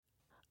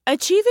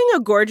Achieving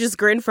a gorgeous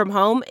grin from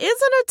home isn't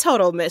a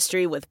total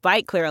mystery with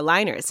Bite Clear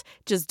aligners.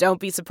 Just don't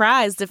be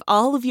surprised if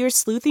all of your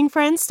sleuthing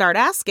friends start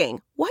asking,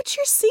 "What's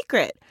your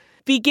secret?"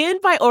 Begin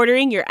by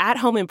ordering your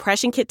at-home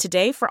impression kit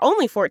today for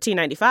only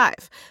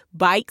 $14.95.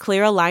 Bite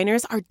Clear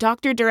aligners are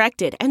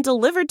doctor-directed and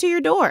delivered to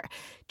your door.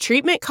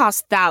 Treatment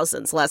costs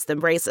thousands less than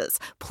braces.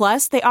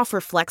 Plus, they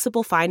offer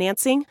flexible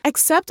financing,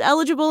 accept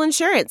eligible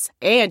insurance,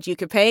 and you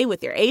can pay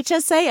with your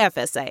HSA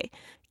FSA.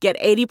 Get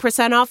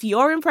 80% off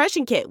your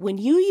impression kit when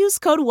you use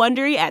code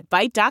WONDERY at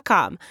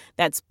Byte.com.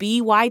 That's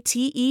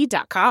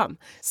BYTE.com.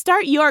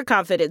 Start your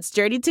confidence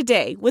journey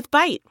today with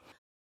Byte.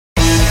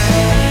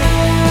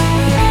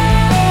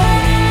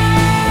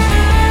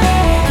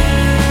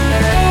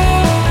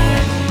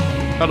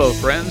 Hello,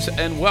 friends,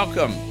 and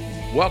welcome.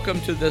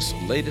 Welcome to this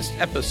latest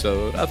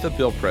episode of the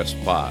Bill Press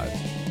Pod.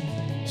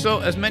 So,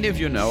 as many of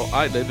you know,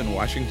 I live in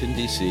Washington,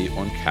 D.C.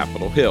 on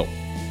Capitol Hill,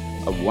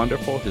 a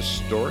wonderful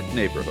historic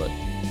neighborhood.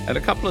 And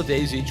a couple of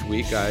days each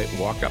week, I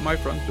walk out my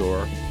front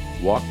door,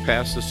 walk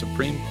past the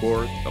Supreme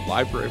Court, the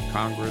Library of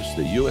Congress,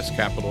 the U.S.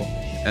 Capitol,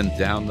 and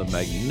down the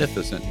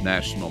magnificent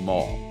National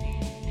Mall.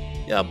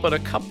 Yeah, but a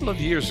couple of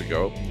years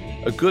ago,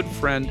 a good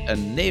friend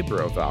and neighbor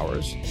of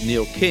ours,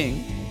 Neil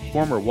King,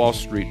 former Wall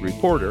Street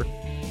reporter,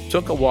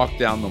 took a walk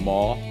down the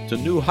mall to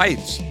new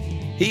heights.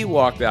 He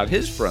walked out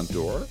his front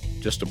door,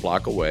 just a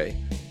block away,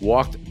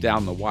 walked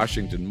down the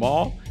Washington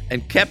Mall,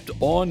 and kept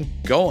on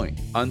going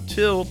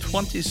until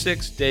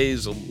 26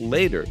 days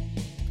later,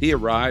 he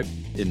arrived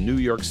in New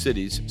York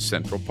City's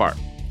Central Park.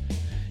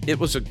 It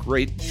was a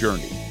great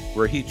journey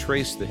where he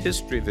traced the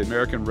history of the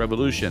American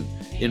Revolution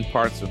in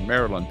parts of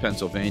Maryland,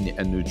 Pennsylvania,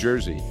 and New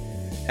Jersey,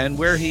 and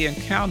where he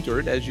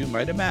encountered, as you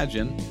might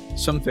imagine,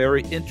 some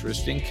very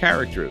interesting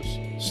characters,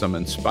 some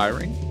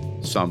inspiring,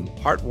 some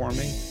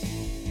heartwarming,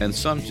 and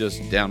some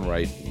just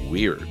downright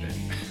weird.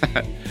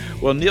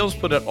 Well, Neil's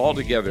put it all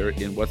together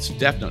in what's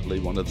definitely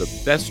one of the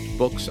best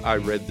books I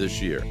read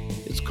this year.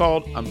 It's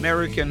called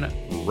American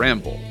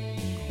Ramble.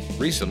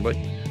 Recently,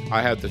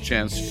 I had the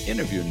chance to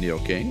interview Neil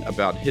King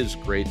about his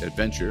great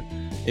adventure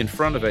in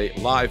front of a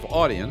live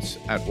audience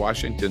at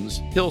Washington's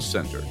Hill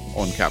Center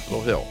on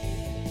Capitol Hill.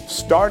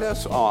 Start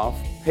us off,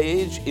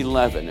 page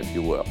 11, if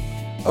you will.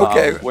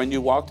 Okay. When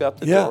you walked out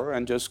the door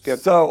and just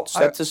set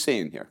the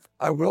scene here.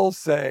 I will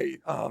say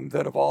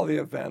that of all the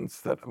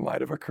events that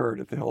might have occurred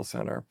at the Hill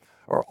Center,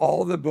 or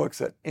all the books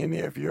that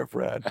any of you have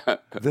read,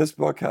 this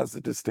book has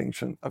the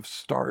distinction of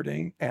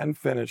starting and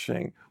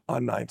finishing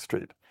on 9th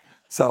Street.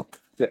 So,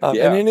 and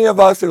any of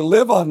us who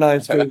live on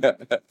 9th Street,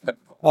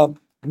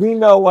 we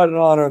know what an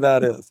honor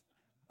that is.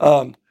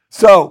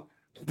 So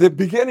the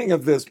beginning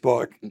of this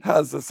book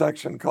has a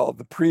section called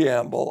the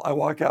preamble. I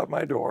walk out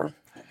my door,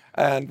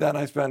 and then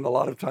I spend a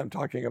lot of time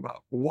talking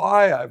about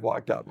why I've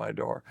walked out my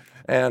door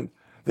and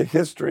the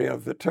history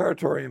of the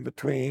territory in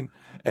between.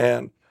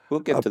 And we'll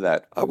get to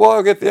that. Well,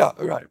 I'll get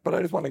right. But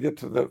I just want to get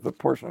to the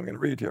portion I'm going to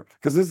read here,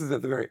 because this is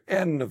at the very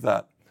end of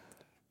that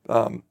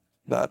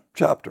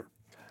chapter.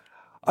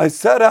 I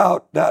set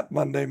out that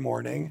Monday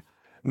morning,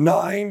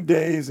 9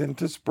 days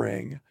into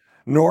spring,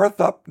 north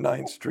up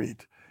 9th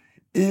Street,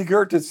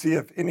 eager to see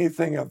if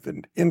anything of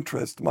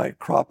interest might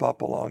crop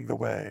up along the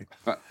way.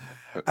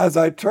 As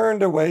I turned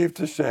to wave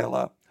to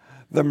Shayla,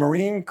 the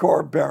Marine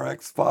Corps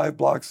barracks 5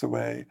 blocks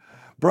away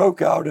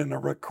broke out in a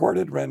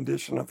recorded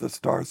rendition of the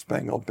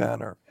Star-Spangled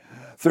Banner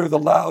through the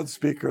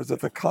loudspeakers of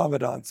the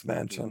Commandant's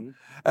mansion,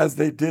 as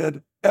they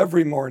did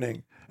every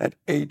morning at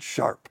 8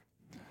 sharp.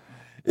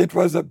 It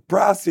was a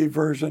brassy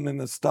version in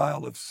the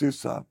style of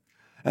Sousa,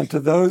 and to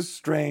those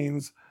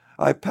strains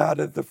I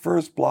padded the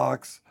first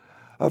blocks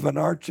of an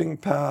arching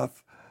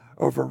path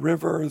over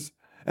rivers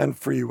and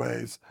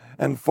freeways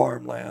and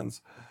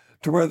farmlands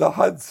to where the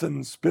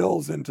Hudson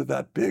spills into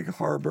that big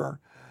harbor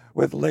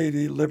with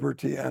Lady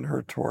Liberty and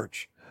her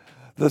torch.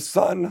 The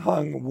sun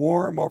hung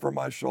warm over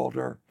my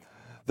shoulder.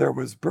 There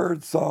was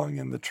bird song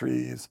in the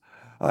trees.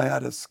 I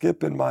had a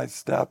skip in my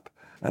step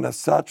and a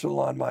satchel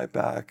on my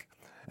back,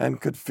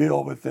 and could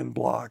feel within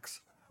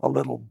blocks a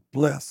little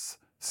bliss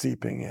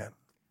seeping in.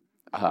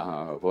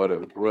 What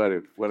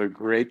a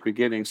great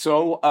beginning.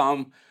 So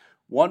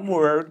one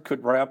word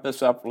could wrap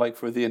this up like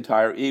for the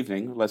entire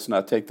evening. Let's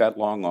not take that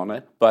long on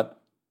it. But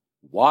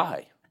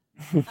why?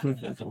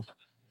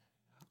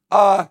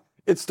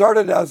 It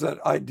started as an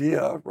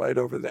idea right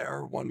over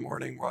there one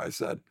morning where I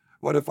said,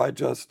 what if I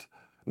just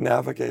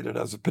navigated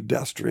as a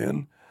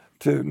pedestrian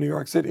to New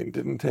York City and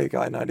didn't take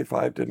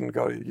I-95, didn't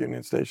go to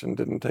Union Station,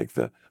 didn't take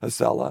the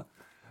Acela?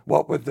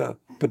 What would the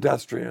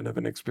pedestrian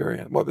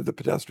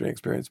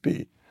experience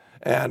be?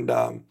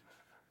 And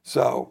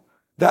so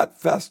that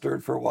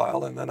festered for a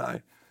while, and then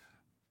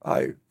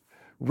I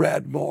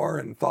read more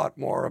and thought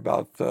more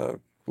about the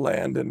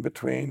land in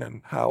between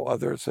and how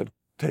others had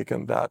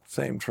taken that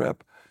same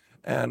trip.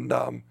 And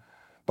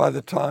by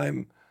the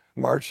time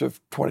March of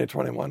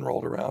 2021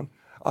 rolled around,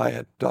 I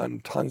had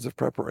done tons of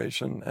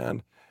preparation,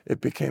 and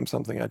it became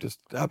something I just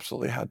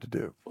absolutely had to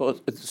do. Well,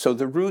 so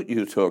the route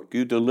you took,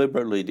 you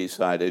deliberately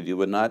decided you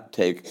would not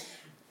take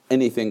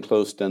anything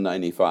close to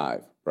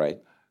 95, right?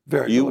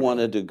 Very You deliberate.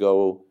 wanted to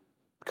go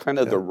kind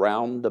of the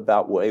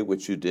roundabout way,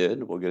 which you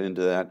did. We'll get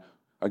into that.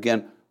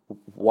 Again,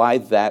 why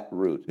that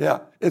route? Yeah,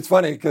 it's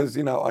funny because,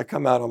 I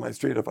come out on my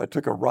street, if I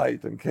took a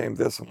right and came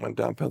this and went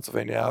down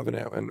Pennsylvania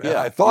Avenue, and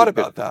I thought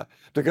about that,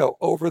 to go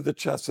over the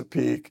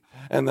Chesapeake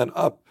and then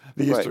up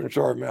the Eastern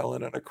Shore of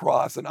Maryland and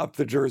across and up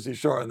the Jersey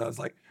Shore. And I was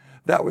like,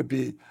 that would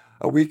be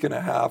a week and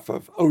a half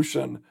of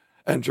ocean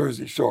and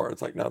Jersey Shore.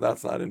 It's like, no,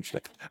 that's not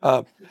interesting.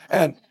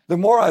 And the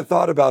more I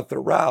thought about the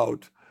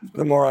route,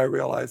 the more I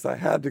realized I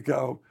had to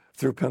go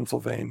through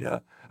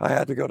Pennsylvania. I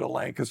had to go to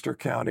Lancaster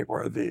County,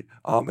 where the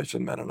Amish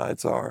and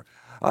Mennonites are.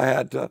 I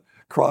had to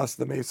cross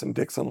the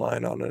Mason-Dixon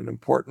line on an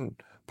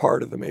important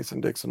part of the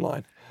Mason-Dixon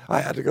line.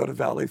 I had to go to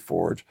Valley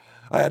Forge.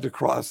 I had to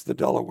cross the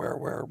Delaware,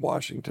 where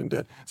Washington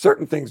did.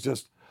 Certain things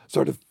just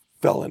sort of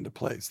fell into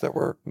place that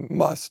were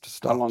must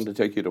stops. How long did it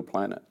take you to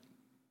plan it?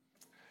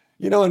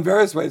 In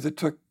various ways, it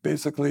took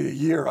basically a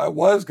year. I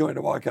was going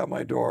to walk out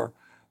my door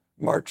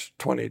March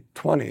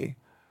 2020,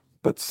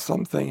 but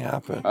something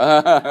happened.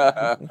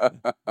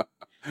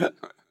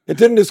 It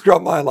didn't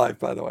disrupt my life,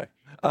 by the way.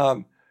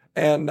 So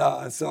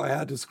I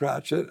had to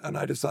scratch it, and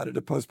I decided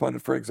to postpone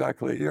it for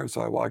exactly a year.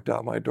 So I walked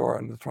out my door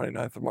on the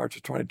 29th of March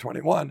of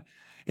 2021.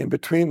 In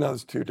between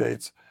those two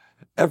dates,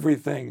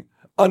 everything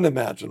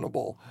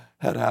unimaginable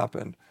had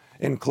happened,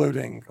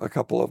 including a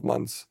couple of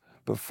months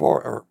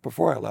before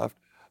I left,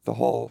 the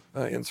whole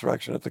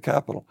insurrection at the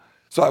Capitol.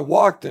 So I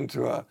walked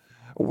into a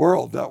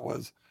world that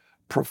was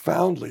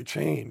profoundly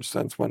changed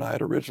since when I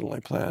had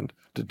originally planned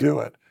to do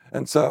it.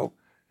 And so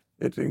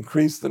it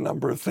increased the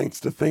number of things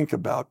to think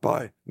about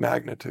by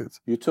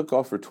magnitudes. You took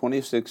off for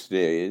 26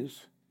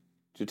 days.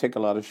 Did you take a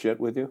lot of shit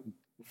with you?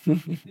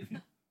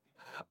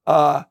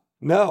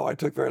 No, I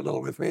took very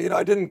little with me.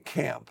 I didn't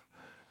camp.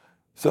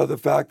 So the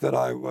fact that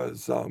I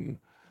was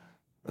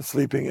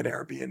sleeping in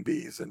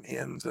Airbnbs and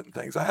inns and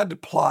things, I had to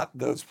plot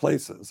those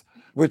places,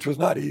 which was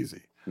not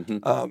easy.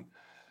 Mm-hmm.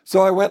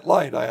 So I went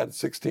light. I had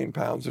 16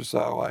 pounds or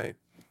so. I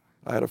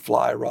had a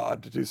fly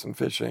rod to do some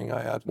fishing.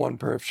 I had one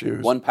pair of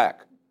shoes. One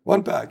pack.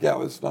 One pack, yeah, it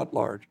was not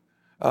large.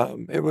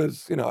 It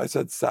was, I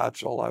said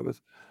satchel.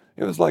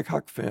 It was like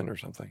Huck Finn or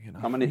something,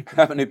 How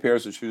many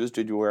pairs of shoes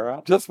did you wear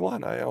out? Just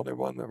one. I only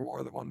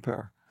wore the one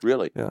pair.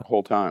 Really? Yeah. The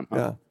whole time?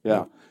 Huh?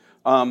 Yeah.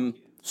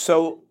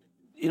 So,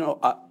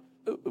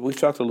 we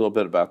talked a little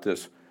bit about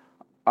this.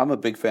 I'm a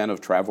big fan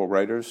of travel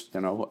writers,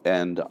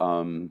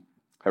 and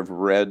have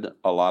read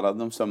a lot of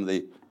them. Some of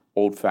the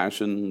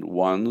old-fashioned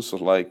ones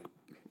like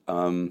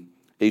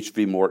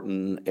H.V.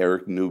 Morton,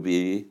 Eric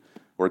Newby,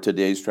 or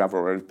today's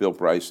travel writers, Bill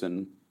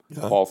Bryson,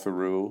 Paul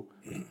Theroux.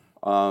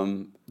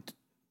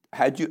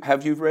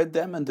 Have you read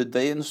them, and did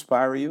they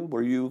inspire you?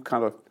 Were you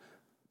kind of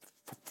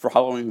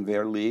following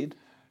their lead?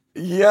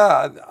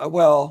 Yeah,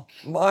 well,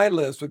 my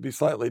list would be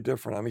slightly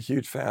different. I'm a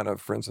huge fan of,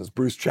 for instance,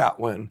 Bruce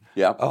Chatwin,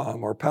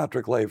 or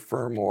Patrick Leigh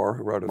Fermor,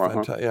 who wrote a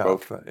fantastic,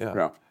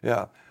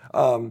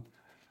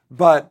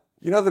 But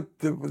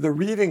the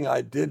reading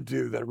I did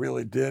do that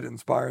really did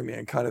inspire me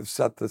and kind of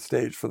set the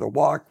stage for the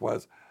walk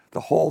was the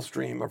whole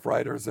stream of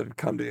writers that had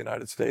come to the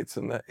United States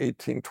in the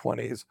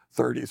 1820s,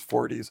 30s,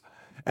 40s,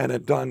 and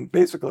had done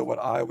basically what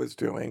I was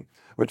doing,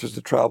 which is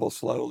to travel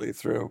slowly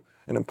through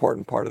an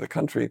important part of the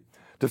country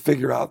to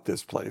figure out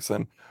this place.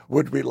 And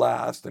would we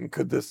last? And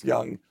could this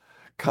young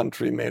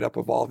country made up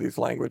of all these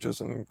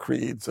languages and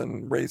creeds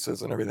and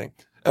races and everything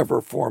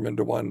ever form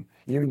into one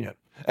union?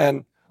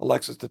 And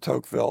Alexis de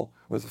Tocqueville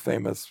was a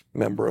famous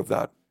member of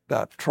that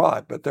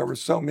tribe. But there were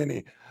so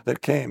many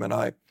that came, and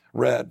I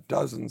read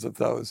dozens of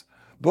those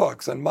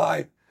books. And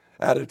my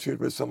attitude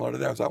was similar to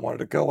theirs. I wanted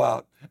to go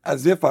out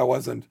as if I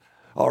wasn't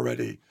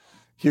already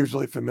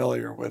hugely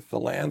familiar with the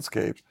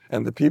landscape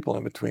and the people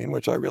in between,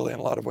 which I really in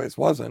a lot of ways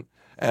wasn't,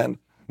 and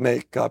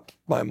make up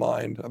my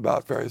mind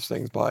about various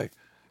things by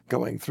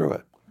going through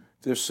it.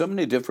 There's so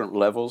many different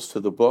levels to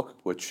the book,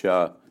 which,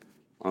 there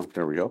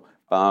we go.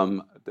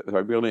 I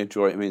really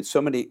enjoy,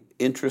 so many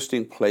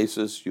interesting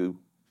places you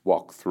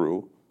walked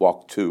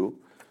to,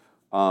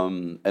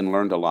 and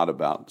learned a lot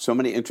about. So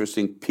many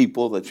interesting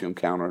people that you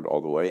encountered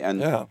all the way.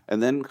 And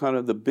then kind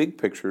of the big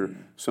picture,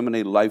 so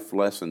many life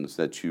lessons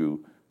that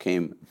you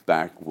came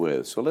back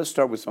with. So let's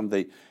start with some of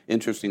the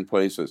interesting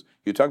places.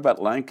 You talk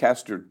about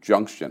Lancaster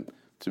Junction.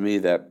 To me,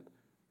 that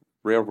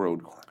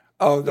railroad.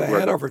 Oh, the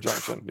Hanover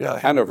Junction. Yeah.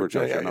 Hanover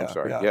Junction, I'm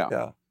sorry.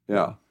 Yeah.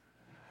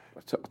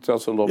 Tell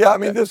us a little bit.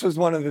 Yeah, this was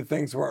one of the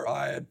things where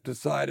I had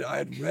decided, I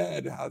had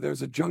read how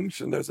there's a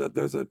junction, there's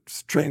a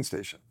train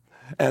station.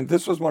 And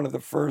this was one of the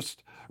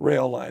first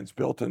rail lines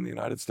built in the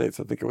United States.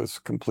 I think it was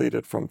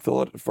completed from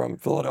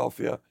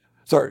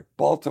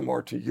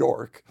Baltimore to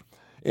York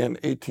in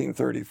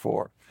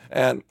 1834.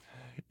 And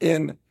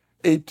in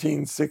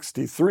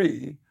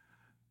 1863,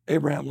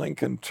 Abraham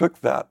Lincoln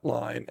took that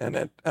line, and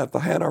at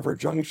the Hanover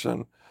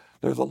Junction,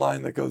 there's a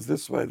line that goes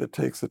this way that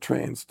takes the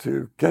trains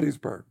to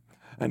Gettysburg.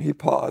 And he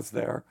paused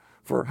there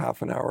for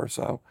half an hour or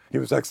so. He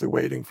was actually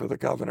waiting for the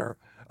governor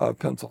of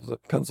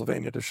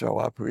Pennsylvania to show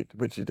up,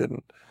 which he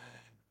didn't.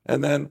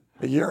 And then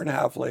a year and a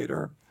half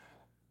later,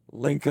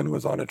 Lincoln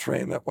was on a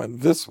train that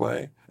went this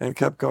way and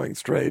kept going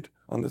straight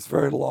on this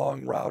very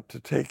long route to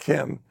take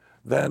him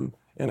then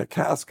in a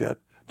casket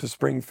to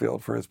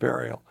Springfield for his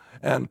burial.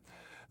 And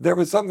there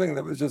was something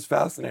that was just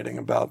fascinating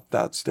about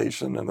that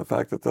station and the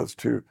fact that those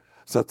two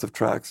sets of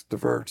tracks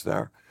diverged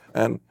there.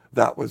 And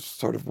that was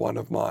sort of one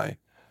of my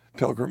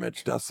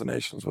pilgrimage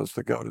destinations, was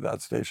to go to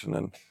that station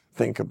and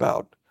think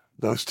about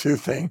those two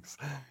things.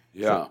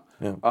 Yeah.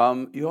 So,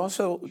 yeah. You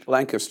also,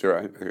 Lancaster,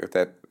 I got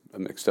that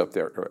mixed up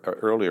there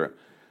earlier,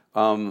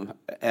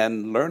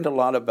 and learned a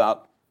lot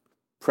about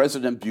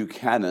President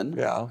Buchanan.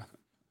 Yeah.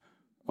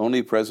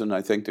 Only president,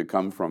 I think, to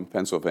come from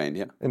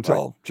Pennsylvania.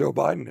 Until Joe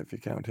Biden, if you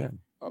count him.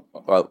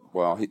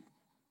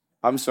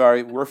 I'm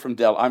sorry, I'm from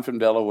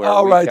Delaware.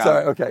 Oh, right,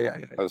 sorry. Okay, yeah.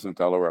 I was in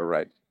Delaware,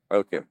 right.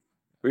 Okay.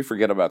 We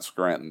forget about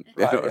Scranton.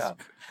 Right, yeah,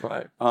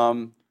 right.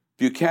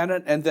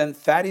 Buchanan, and then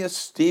Thaddeus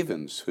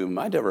Stevens, whom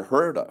I'd never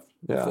heard of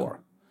before.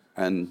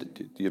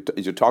 And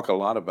you talk a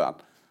lot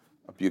about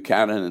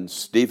Buchanan and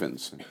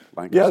Stevens.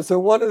 Yeah, so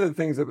one of the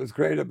things that was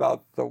great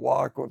about the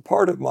walk,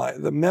 part of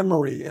the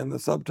memory in the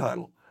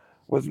subtitle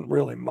wasn't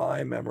really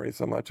my memory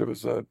so much. It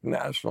was a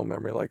national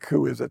memory, like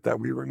who is it that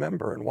we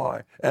remember and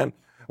why? And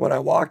when I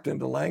walked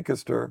into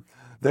Lancaster,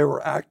 they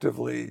were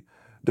actively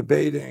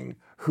debating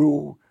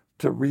who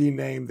to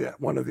rename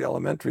one of the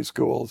elementary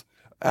schools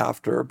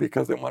after,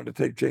 because they wanted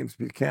to take James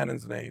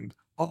Buchanan's name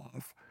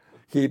off,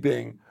 he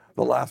being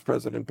the last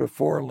president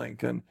before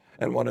Lincoln,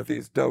 and one of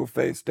these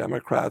dough-faced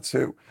Democrats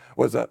who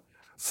was a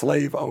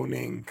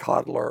slave-owning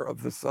coddler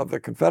of the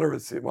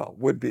Confederacy, well,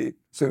 would be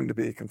soon to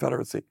be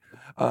Confederacy,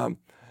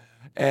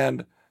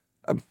 and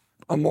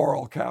a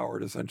moral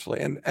coward, essentially.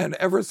 And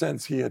ever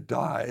since he had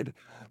died,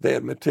 they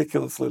had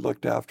meticulously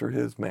looked after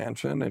his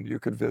mansion, and you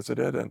could visit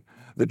it, and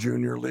the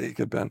Junior League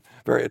had been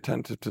very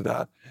attentive to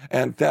that.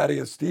 And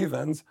Thaddeus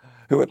Stevens,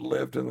 who had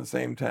lived in the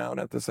same town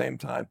at the same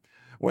time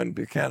when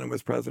Buchanan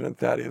was president,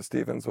 Thaddeus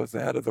Stevens was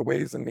the head of the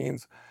Ways and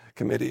Means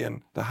Committee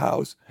in the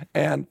House,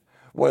 and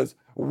was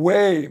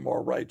way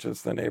more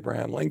righteous than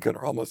Abraham Lincoln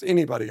or almost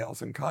anybody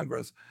else in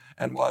Congress,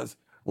 and was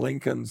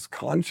Lincoln's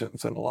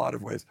conscience in a lot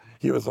of ways.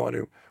 He was the one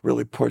who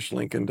really pushed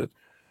Lincoln to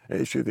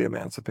issue the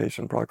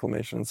Emancipation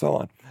Proclamation and so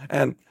on.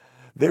 And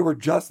they were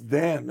just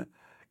then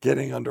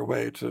getting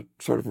underway to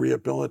sort of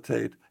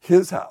rehabilitate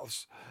his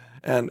house.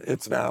 And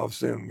it's now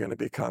soon going to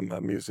become a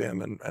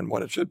museum and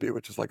what it should be,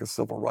 which is like a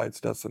civil rights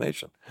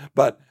destination.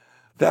 But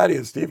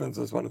Thaddeus Stevens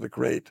is one of the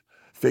great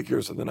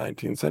figures of the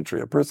 19th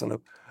century, a person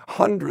of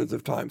hundreds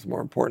of times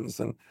more importance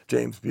than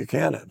James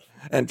Buchanan.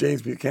 And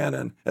James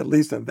Buchanan, at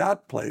least in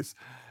that place,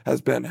 has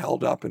been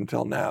held up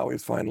until now.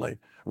 He's finally,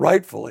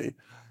 rightfully,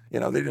 they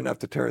didn't have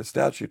to tear his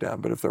statue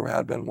down, but if there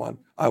had been one,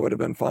 I would have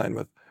been fine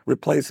with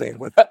replacing it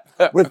with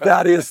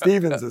Thaddeus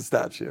Stevens'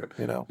 statue,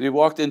 You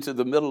walked into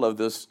the middle of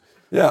this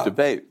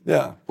debate,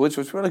 yeah, which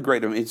was really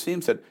great. I mean, it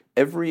seems that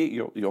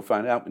you'll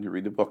find out when you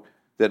read the book,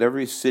 that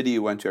every city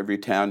you went to, every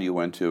town you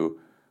went to,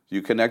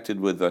 you connected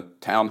with a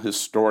town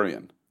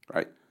historian,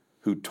 right,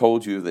 who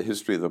told you the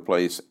history of the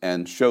place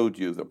and showed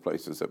you the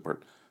places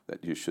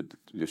that you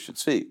should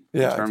see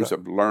in terms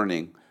of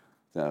learning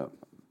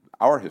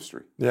our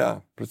history.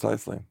 Yeah,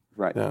 precisely.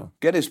 Right. Yeah.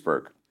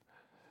 Gettysburg.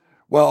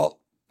 Well,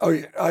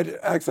 I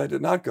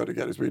did not go to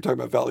Gettysburg. You're talking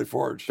about Valley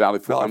Forge. Valley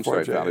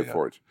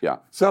Forge. Yeah.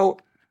 So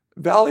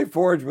Valley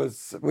Forge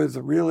was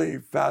a really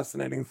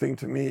fascinating thing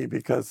to me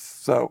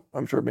because,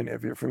 I'm sure many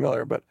of you are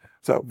familiar, but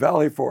so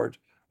Valley Forge,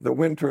 the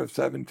winter of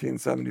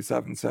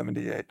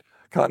 1777-78,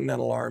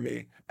 Continental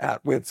Army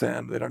at wit's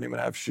end. They don't even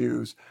have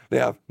shoes. They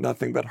have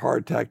nothing but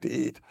hardtack to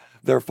eat.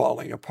 They're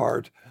falling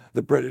apart.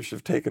 The British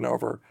have taken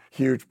over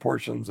huge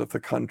portions of the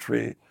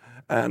country,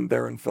 and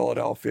they're in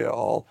Philadelphia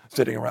all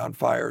sitting around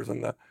fires,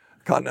 and the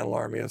Continental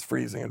Army is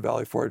freezing in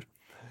Valley Forge.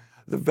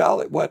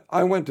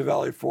 I went to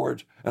Valley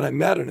Forge, and I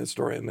met an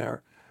historian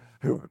there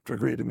who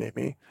agreed to meet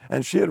me,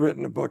 and she had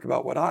written a book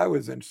about what I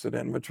was interested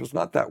in, which was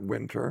not that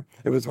winter.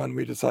 It was when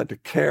we decided to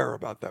care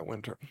about that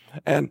winter.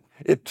 And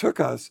it took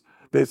us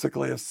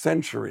basically a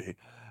century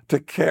to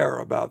care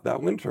about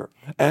that winter.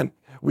 And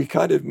we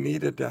kind of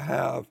needed to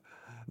have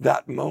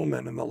that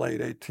moment in the late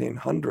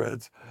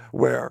 1800s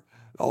where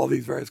all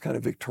these various kind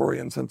of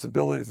Victorian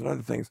sensibilities and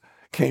other things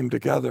came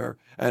together,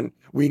 and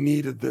we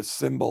needed this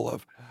symbol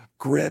of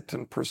grit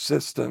and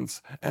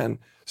persistence and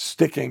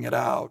sticking it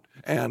out,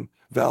 and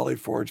Valley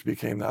Forge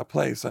became that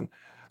place. And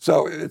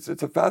so it's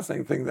a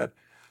fascinating thing that,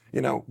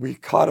 we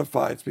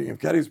codified, speaking of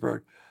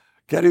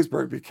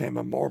Gettysburg became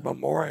a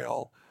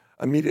memorial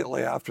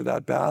immediately after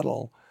that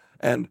battle,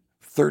 and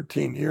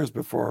 13 years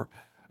before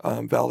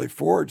Valley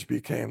Forge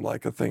became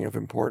like a thing of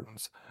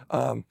importance.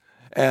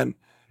 And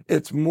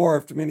it's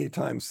morphed many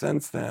times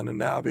since then and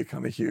now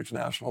become a huge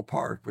national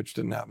park, which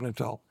didn't happen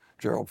until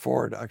Gerald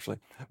Ford, actually.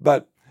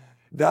 But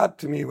that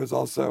to me was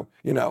also,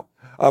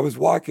 I was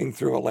walking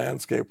through a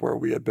landscape where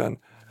we had been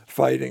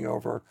fighting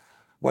over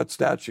what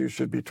statues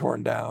should be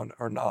torn down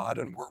or not,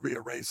 and were we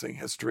erasing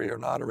history or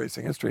not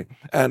erasing history.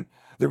 And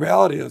the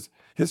reality is,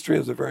 history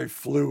is a very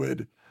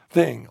fluid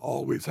thing,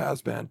 always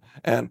has been.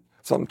 And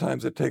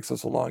sometimes it takes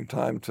us a long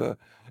time to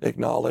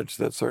acknowledge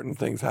that certain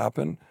things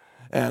happen.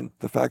 And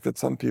the fact that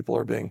some people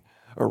are being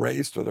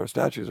erased or their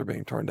statues are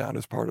being torn down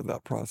as part of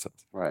that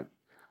process. Right.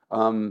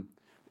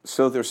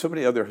 So there's so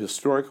many other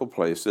historical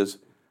places,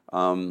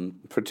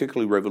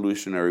 particularly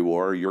Revolutionary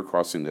War. You're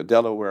crossing the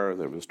Delaware.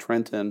 There was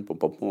Trenton, boom,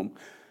 boom, boom.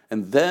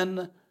 And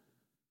then,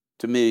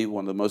 to me,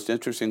 one of the most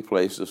interesting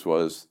places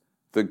was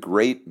the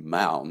Great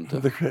Mound.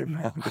 The Great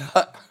Mound.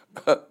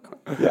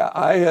 Yeah,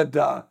 I had,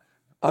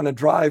 on a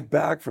drive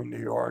back from New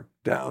York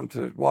down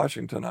to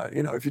Washington,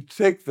 if you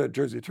take the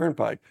Jersey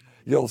Turnpike,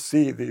 you'll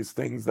see these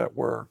things that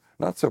we're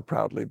not so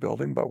proudly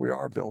building, but we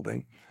are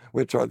building,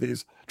 which are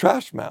these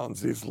trash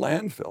mounds, these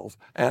landfills.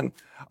 And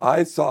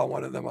I saw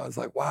one of them. I was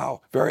like,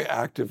 wow, very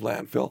active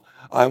landfill.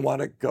 I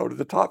want to go to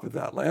the top of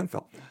that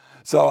landfill.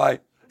 So I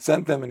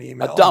sent them an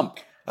email.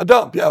 A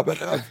dump, yeah,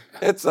 but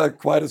it's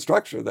quite a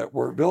structure that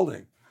we're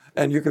building.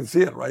 And you can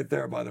see it right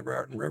there by the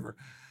Raritan River.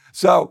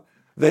 So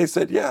they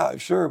said, yeah,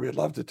 sure, we'd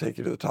love to take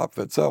you to the top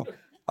of it. So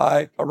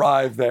I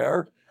arrived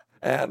there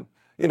and,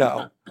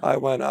 I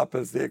went up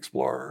as the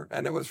explorer.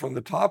 And it was from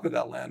the top of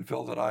that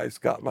landfill that I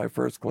got my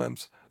first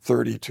glimpse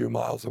 32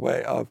 miles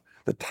away of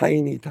the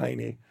tiny,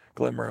 tiny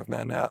glimmer of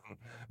Manhattan.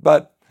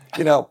 But,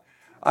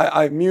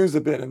 I muse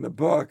a bit in the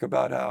book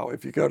about how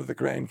if you go to the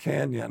Grand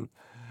Canyon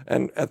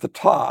and at the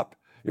top,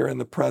 you're in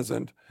the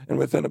present, and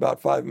within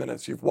about 5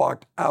 minutes, you've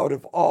walked out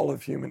of all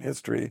of human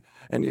history,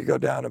 and you go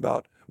down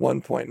about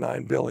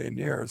 1.9 billion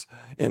years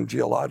in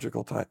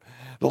geological time.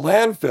 The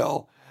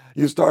landfill,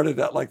 you started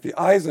at like the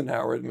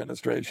Eisenhower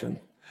administration,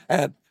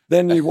 and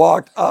then you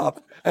walked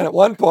up, and at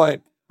one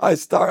point, I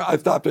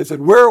stopped, I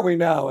said, where are we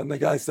now? And the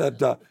guy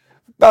said,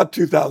 about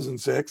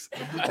 2006.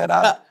 And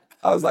I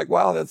was like,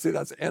 wow, that's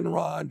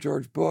Enron,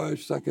 George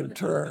Bush, second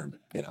term,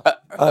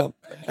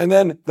 and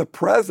then the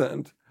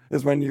present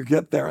is when you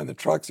get there and the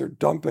trucks are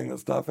dumping the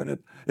stuff, and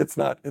it's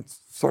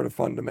sort of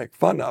fun to make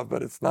fun of,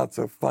 but it's not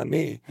so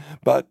funny.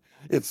 But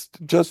it's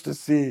just to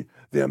see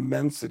the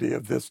immensity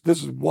of this.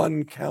 This is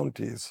one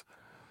county's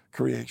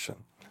creation.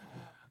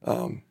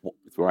 Right.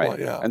 Well,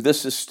 yeah. And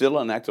this is still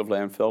an active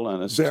landfill,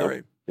 and it's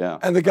very. Yeah.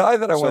 And the guy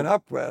that I went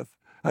up with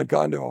had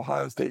gone to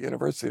Ohio State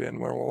University,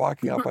 and when we're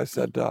walking up, I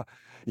said,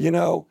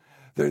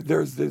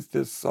 there's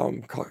this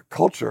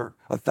culture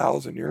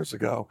 1,000 years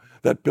ago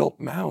that built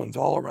mounds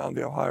all around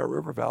the Ohio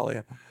River Valley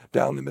and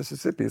down the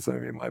Mississippi. So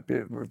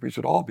we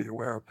should all be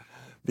aware of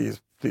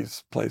these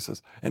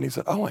places. And he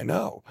said, oh, I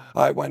know.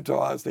 I went to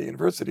Ohio State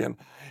University, and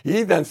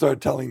he then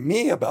started telling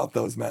me about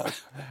those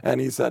mounds. And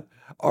he said,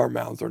 our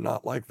mounds are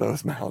not like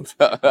those mounds.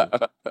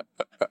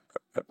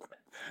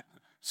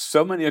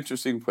 So many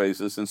interesting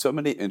places and so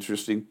many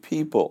interesting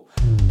people.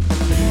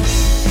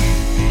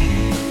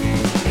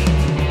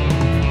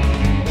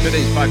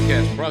 Today's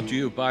podcast brought to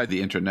you by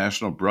the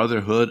International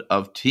Brotherhood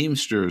of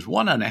Teamsters.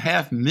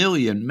 1.5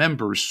 million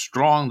members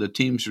strong, the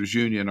Teamsters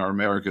Union are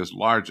America's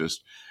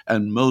largest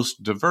and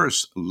most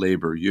diverse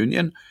labor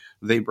union.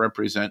 They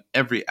represent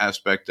every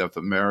aspect of the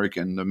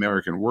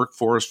American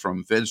workforce,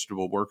 from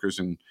vegetable workers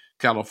in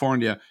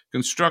California,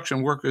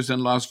 construction workers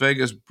in Las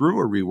Vegas,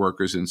 brewery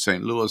workers in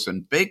St. Louis,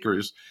 and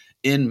bakers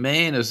in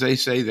Maine. As they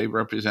say, they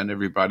represent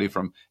everybody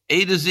from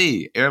A to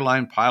Z,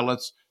 airline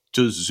pilots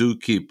to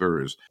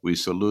zookeepers. We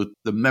salute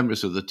the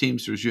members of the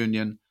Teamsters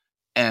Union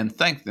and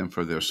thank them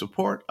for their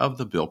support of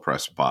the Bill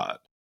Press Pod.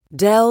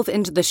 Delve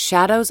into the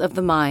shadows of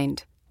the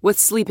mind with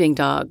Sleeping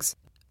Dogs,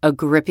 a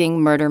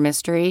gripping murder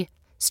mystery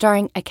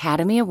starring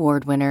Academy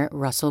Award winner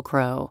Russell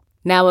Crowe.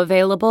 Now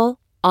available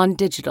on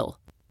digital.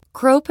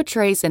 Crowe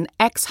portrays an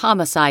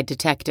ex-homicide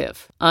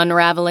detective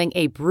unraveling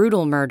a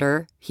brutal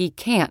murder he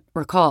can't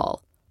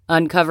recall.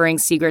 Uncovering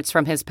secrets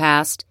from his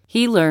past,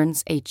 he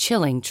learns a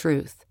chilling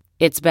truth.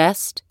 It's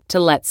best to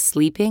let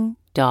sleeping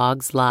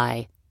dogs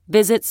lie.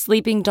 Visit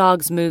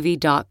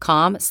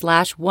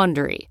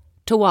sleepingdogsmovie.com/Wondery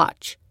to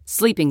watch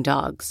Sleeping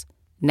Dogs,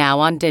 now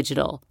on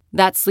digital.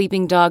 That's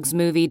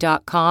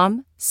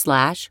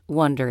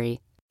sleepingdogsmovie.com/Wondery.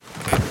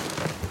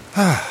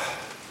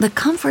 The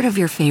comfort of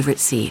your favorite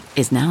seat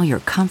is now your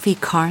comfy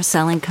car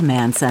selling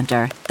command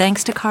center,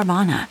 thanks to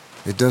Carvana.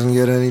 It doesn't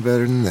get any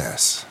better than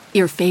this.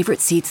 Your favorite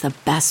seat's the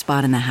best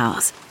spot in the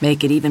house.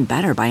 Make it even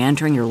better by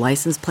entering your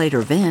license plate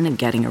or VIN and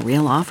getting a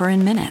real offer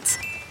in minutes.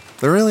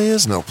 There really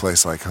is no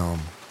place like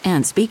home.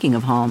 And speaking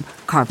of home,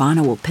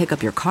 Carvana will pick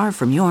up your car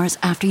from yours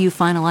after you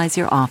finalize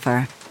your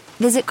offer.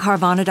 Visit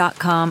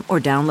Carvana.com or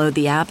download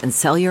the app and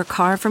sell your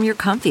car from your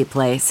comfy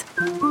place.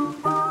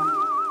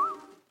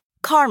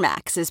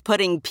 CarMax is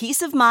putting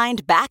peace of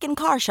mind back in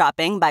car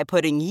shopping by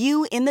putting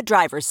you in the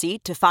driver's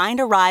seat to find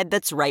a ride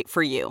that's right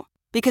for you.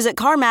 Because at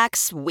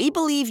CarMax, we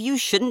believe you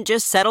shouldn't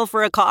just settle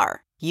for a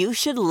car. You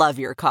should love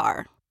your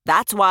car.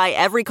 That's why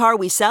every car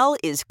we sell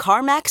is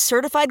CarMax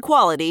certified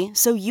quality,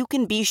 so you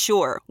can be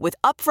sure with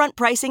upfront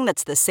pricing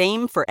that's the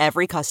same for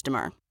every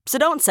customer. So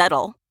don't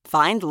settle.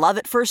 Find love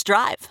at first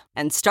drive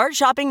and start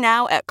shopping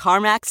now at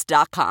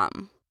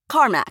CarMax.com.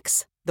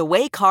 CarMax, the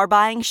way car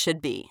buying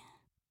should be.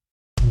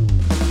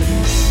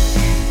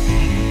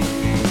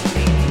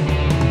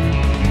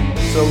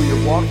 So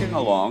you're walking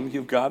along,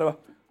 you've got a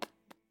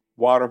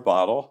water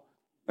bottle,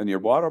 and your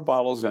water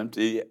bottle's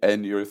empty,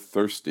 and you're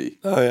thirsty.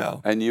 Oh, yeah.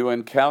 And you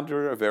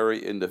encounter a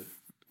very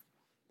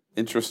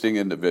interesting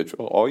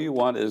individual. All you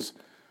want is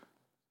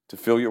to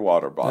fill your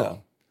water bottle.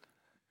 Yeah.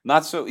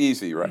 Not so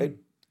easy, right?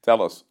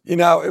 Tell us. You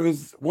know, it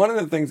was one of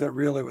the things that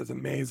really was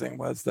amazing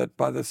was that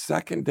by the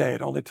second day,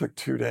 it only took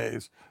 2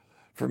 days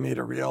for me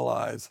to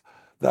realize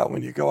that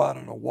when you go out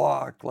on a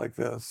walk like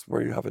this,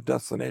 where you have a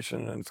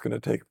destination and it's going to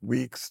take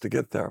weeks to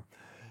get there,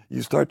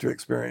 you start to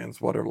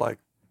experience what are like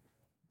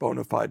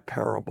bona fide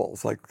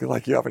parables,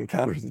 like you have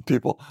encounters with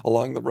people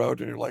along the road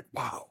and you're like,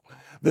 wow,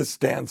 this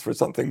stands for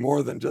something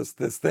more than just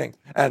this thing.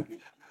 And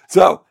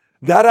so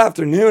that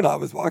afternoon I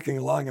was walking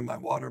along and my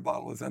water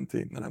bottle was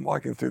empty. And I'm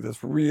walking through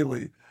this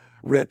really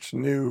rich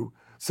new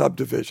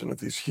subdivision of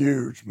these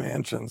huge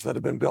mansions that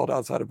had been built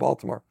outside of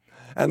Baltimore.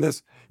 And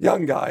this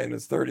young guy in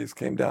his 30s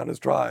came down his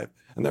drive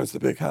and there's the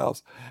big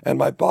house. And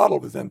my bottle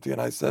was empty. And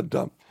I said,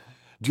 do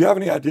you have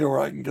any idea where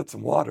I can get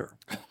some water?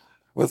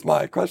 Was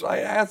my question. I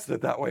asked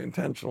it that way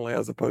intentionally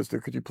as opposed to,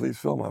 could you please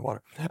fill my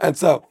water? And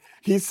so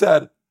he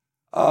said,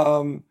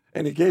 and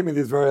he gave me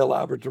these very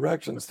elaborate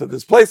directions to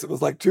this place. It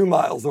was like 2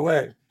 miles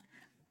away.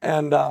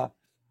 And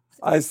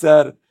I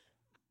said,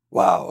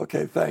 wow,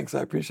 okay, thanks. I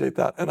appreciate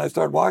that. And I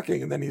started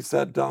walking. And then he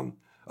said,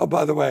 oh,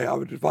 by the way, I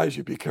would advise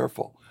you be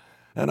careful.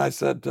 And I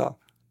said,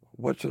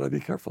 what should I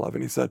be careful of?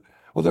 And he said,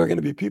 well, there are going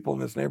to be people in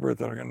this neighborhood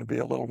that are going to be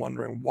a little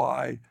wondering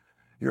why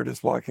you're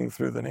just walking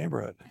through the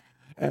neighborhood.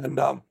 And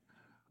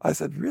I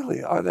said,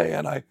 really, are they?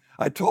 And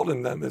I told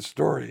him then this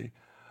story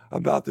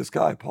about this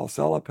guy, Paul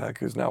Selipek,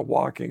 who's now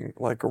walking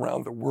like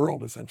around the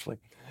world, essentially.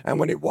 And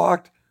when he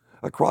walked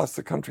across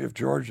the country of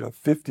Georgia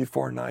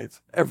 54 nights,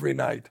 every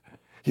night,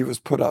 he was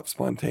put up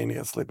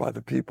spontaneously by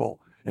the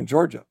people in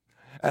Georgia.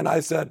 And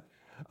I said,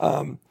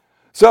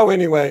 so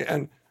anyway,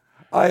 and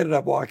I ended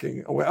up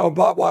walking away. Oh,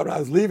 but when I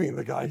was leaving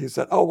the guy, he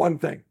said, oh, one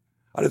thing.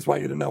 I just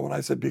want you to know, when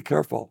I said be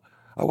careful,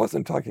 I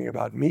wasn't talking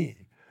about me.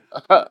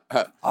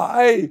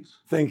 I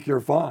think you're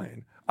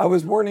fine. I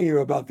was warning you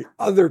about the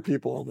other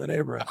people in the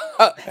neighborhood.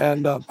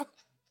 And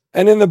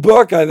in the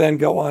book, I then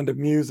go on to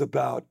muse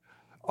about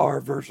our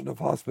version of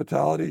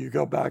hospitality. You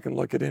go back and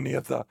look at any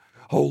of the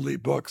holy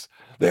books.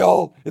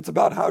 It's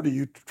about how do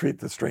you treat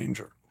the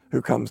stranger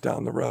who comes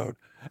down the road.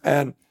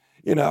 And,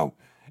 you know,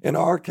 in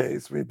our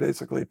case, we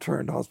basically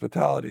turned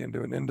hospitality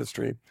into an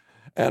industry.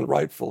 And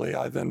rightfully,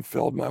 I then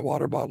filled my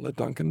water bottle at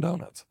Dunkin'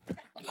 Donuts.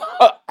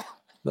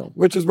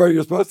 Which is where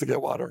you're supposed to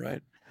get water,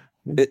 right?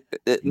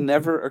 It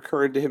never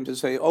occurred to him to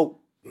say, oh,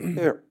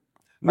 here.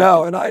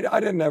 No, and I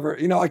didn't ever,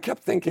 I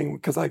kept thinking,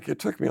 because it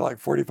took me like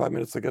 45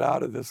 minutes to get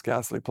out of this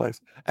ghastly place.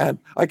 And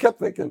I kept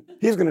thinking,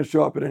 he's going to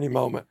show up at any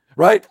moment,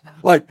 right?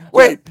 Like,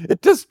 wait,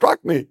 it just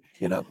struck me,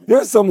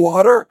 there's some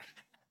water.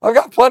 I've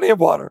got plenty of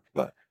water,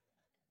 but.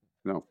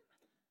 No,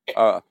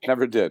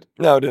 never did.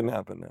 No, it didn't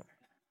happen, no.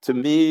 To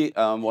me,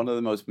 one of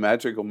the most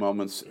magical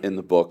moments in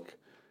the book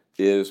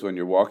is when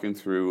you're walking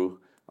through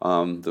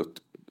the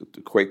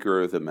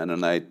Quaker, the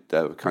Mennonite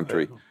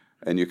country,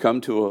 and you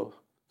come to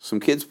some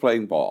kids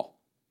playing ball,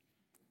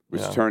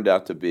 which turned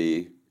out to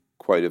be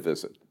quite a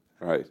visit,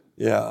 right?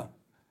 Yeah.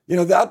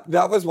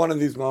 That was one of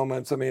these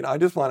moments. I mean, I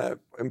just want to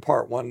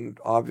impart one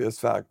obvious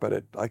fact,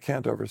 but I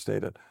can't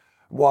overstate it.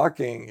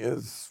 Walking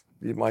is,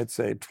 you might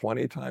say,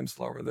 20 times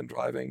slower than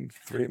driving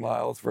 3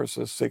 miles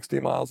versus 60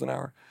 miles an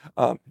hour.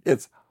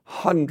 It's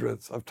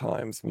hundreds of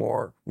times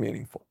more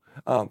meaningful,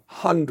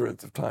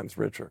 hundreds of times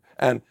richer.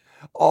 And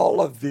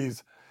all of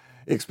these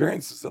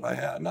experiences that I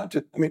had,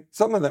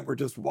 some of them were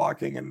just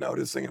walking and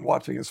noticing and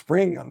watching a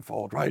spring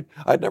unfold, right?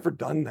 I'd never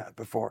done that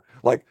before,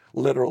 like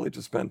literally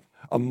just spent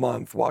a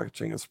month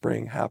watching a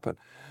spring happen.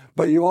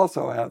 But you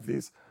also have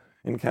these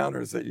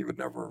encounters that you would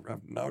never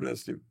have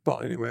noticed.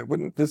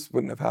 This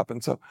wouldn't have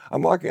happened. So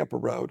I'm walking up a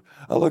road,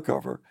 I look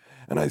over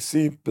and I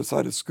see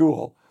beside a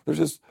school, there's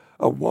just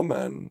a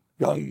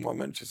young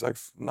woman, she's like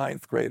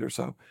 9th grade or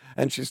so,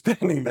 and she's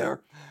standing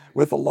there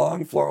with a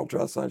long floral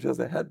dress on, she has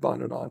a head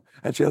bonnet on,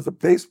 and she has a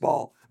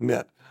baseball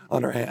mitt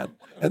on her hand.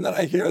 And then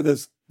I hear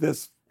this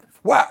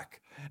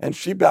whack, and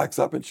she backs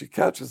up and she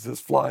catches this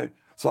fly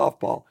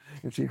softball,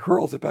 and she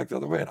hurls it back the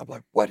other way, and I'm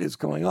like, what is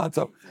going on?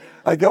 So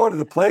I go into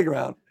the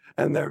playground,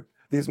 and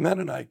these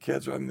Mennonite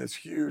kids are having this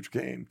huge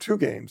game, 2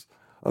 games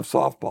of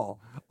softball.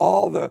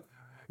 All the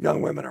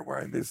young women are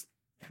wearing these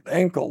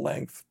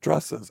ankle-length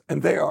dresses,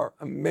 and they are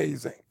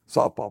amazing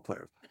softball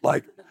players,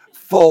 like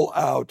full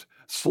out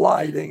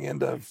sliding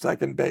into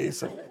second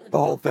base and the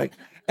whole thing.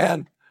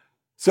 And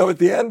so at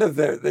the end of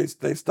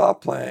they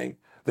stop playing,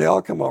 they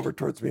all come over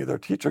towards me, their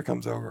teacher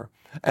comes over,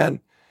 and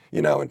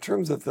in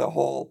terms of the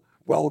whole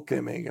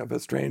welcoming of a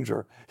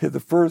stranger, the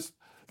first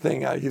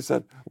thing he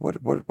said,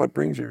 what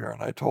brings you here?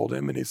 And I told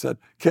him, and he said,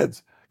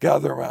 kids,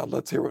 gather around,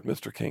 let's hear what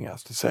Mr. King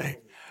has to say.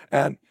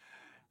 And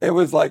it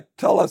was like,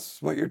 tell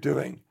us what you're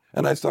doing.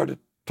 And I started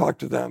to talk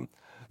to them.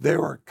 They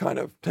were kind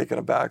of taken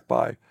aback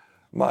by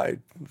my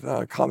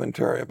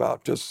commentary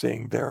about just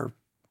seeing their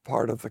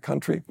part of the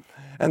country.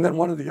 And then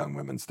one of the young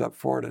women stepped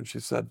forward and she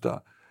said,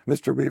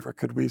 Mr. Weaver,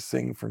 could we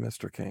sing for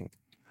Mr. King?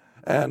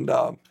 And,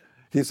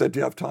 he said, do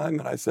you have time?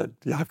 And I said,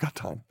 yeah, I've got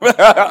time.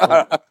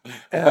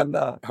 And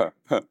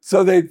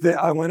so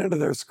I went into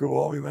their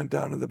school. We went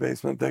down to the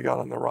basement. They got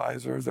on the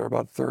risers. There were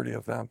about 30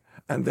 of them.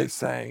 And they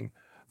sang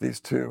these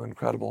two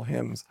incredible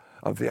hymns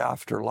of the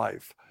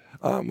afterlife,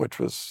 which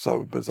was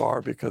so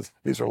bizarre because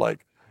these are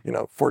like,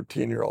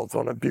 14-year-olds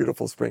on a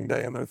beautiful spring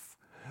day. And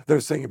they're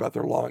singing about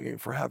their longing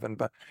for heaven.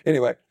 But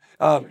anyway,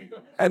 and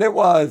it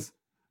was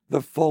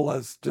the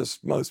fullest,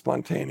 just most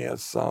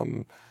spontaneous,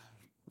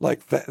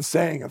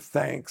 saying of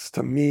thanks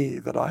to me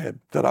that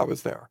I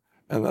was there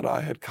and that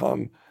I had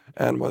come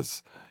and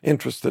was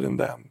interested in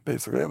them.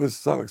 Basically, it was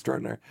so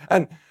extraordinary.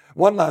 And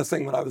one last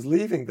thing, when I was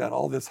leaving, then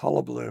all this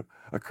hullabaloo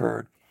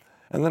occurred,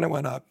 and then I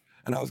went up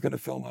and I was going to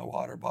fill my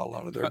water bottle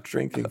out of their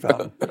drinking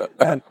fountain,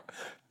 and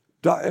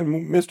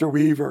Mr.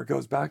 Weaver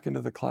goes back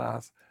into the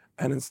class,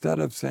 and instead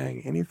of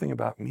saying anything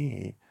about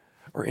me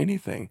or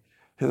anything,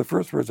 the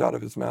first words out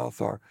of his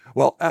mouth are,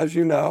 well, as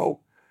you know,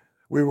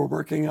 we were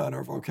working on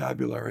our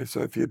vocabulary,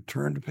 so if you'd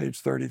turn to page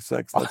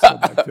 36, let's go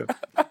back to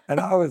it. And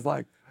I was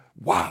like,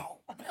 wow,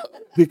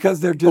 because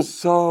they're just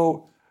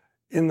so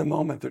in the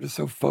moment. They're just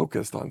so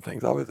focused on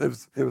things.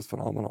 It was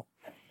phenomenal.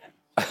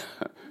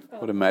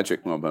 What a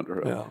magic moment.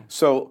 Yeah.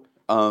 So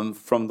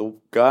from the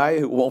guy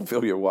who won't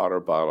fill your water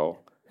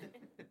bottle,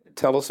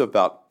 tell us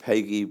about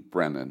Peggy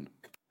Brennan.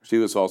 She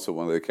was also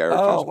one of the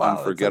characters,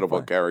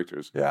 unforgettable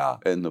characters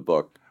in the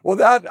book. Well,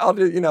 that I'll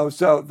do,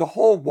 so the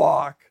whole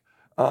walk,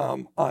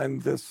 I'm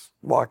this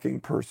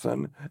walking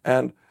person,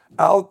 and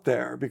out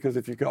there, because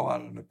if you go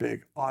out on a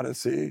big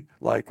odyssey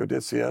like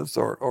Odysseus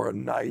or a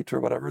knight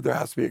or whatever, there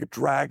has to be a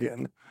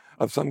dragon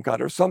of some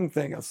kind or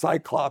something, a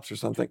cyclops or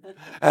something.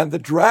 And the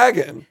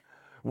dragon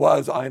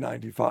was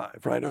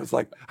I-95, right? It was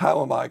like,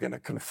 how am I going to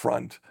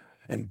confront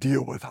and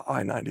deal with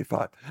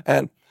I-95?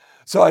 And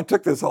so I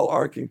took this whole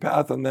arcing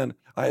path, and then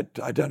I had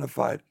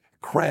identified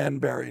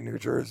Cranberry, New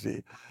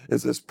Jersey,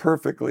 is this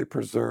perfectly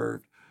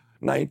preserved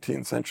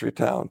 19th century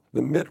town,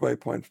 the midway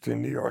point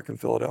between New York and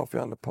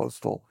Philadelphia on the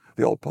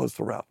old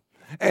postal route.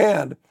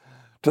 And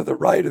to the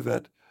right of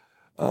it,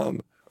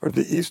 or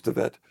the east of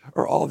it,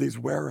 are all these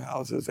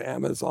warehouses,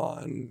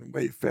 Amazon,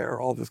 Wayfair,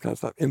 all this kind of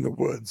stuff in the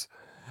woods.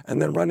 And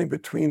then running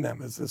between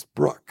them is this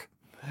brook.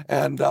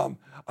 And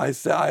I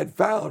had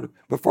found,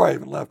 before I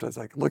even left, I was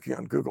like looking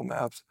on Google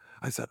Maps,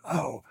 I said,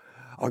 oh,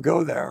 I'll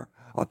go there,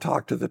 I'll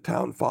talk to the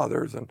town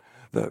fathers and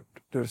the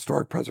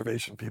historic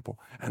preservation people,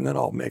 and then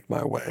I'll make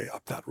my way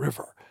up that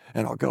river,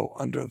 and I'll go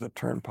under the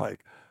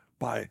turnpike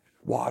by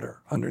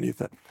water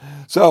underneath it.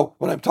 So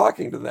when I'm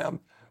talking to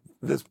them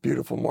this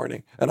beautiful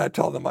morning, and I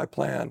tell them my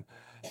plan,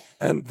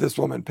 and this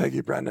woman,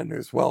 Peggy Brennan,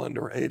 who's well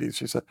into her 80s,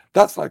 she said,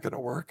 that's not going to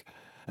work.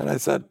 And I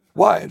said,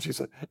 why? And she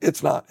said,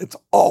 it's not. It's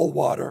all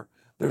water.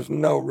 There's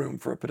no room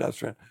for a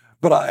pedestrian.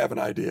 But I have an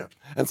idea.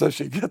 And so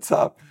she gets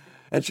up,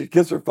 and she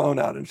gets her phone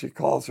out, and she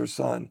calls her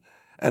son.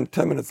 And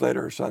 10 minutes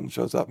later, her son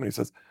shows up, and he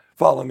says,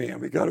 follow me.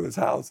 And we go to his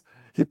house.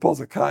 He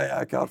pulls a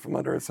kayak out from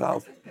under his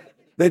house.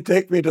 They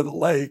take me to the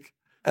lake,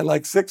 and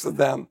like 6 of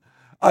them,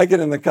 I get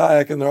in the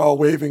kayak, and they're all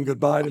waving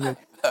goodbye to me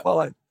while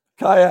I'm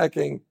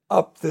kayaking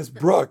up this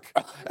brook.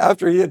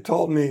 After he had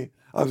told me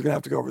I was going to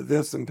have to go over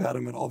this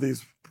impediment, all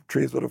these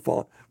trees would have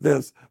fallen,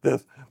 this.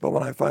 But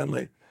when I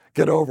finally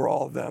get over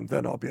all of them,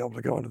 then I'll be able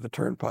to go into the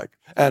turnpike.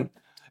 And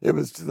it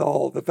was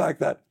the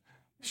fact that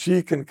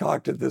she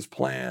concocted this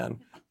plan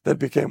that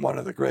became one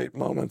of the great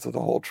moments of the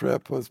whole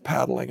trip, was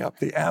paddling up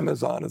the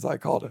Amazon, as I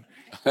called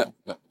it,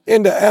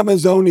 into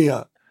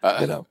Amazonia,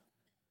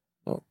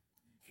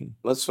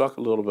 Let's talk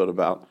a little bit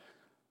about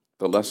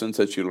the lessons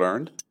that you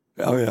learned.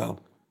 Oh, yeah.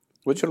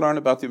 What'd you learn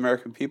about the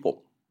American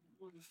people?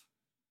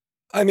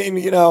 I mean,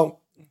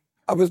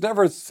 I was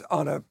never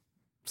on a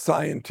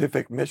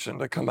scientific mission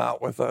to come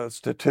out with a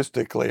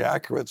statistically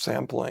accurate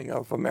sampling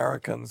of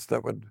Americans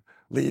that would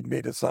lead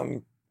me to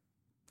some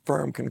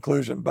firm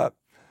conclusion. But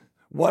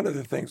one of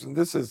the things, and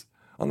this is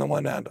on the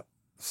one hand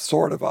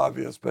sort of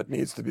obvious, but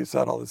needs to be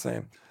said all the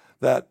same,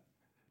 that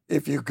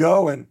if you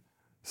go and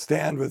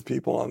stand with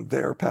people on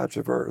their patch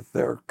of earth,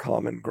 their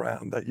common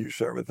ground that you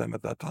share with them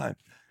at that time,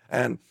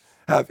 and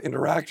have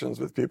interactions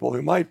with people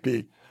who might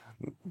be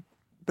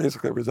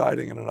basically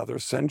residing in another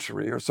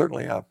century or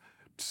certainly have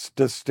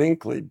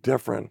distinctly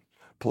different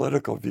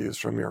political views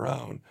from your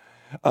own.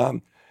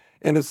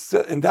 In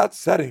that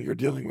setting, you're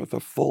dealing with a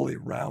fully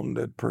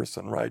rounded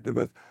person, right?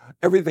 With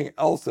everything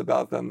else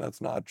about them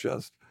that's not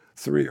just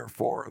 3 or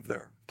 4 of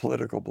their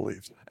political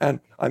beliefs.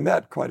 And I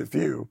met quite a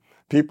few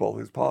people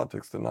whose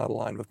politics did not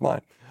align with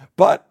mine.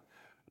 But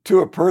to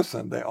a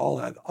person, they all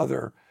had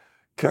other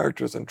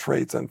characters and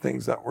traits and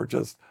things that were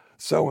just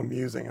so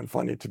amusing and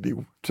funny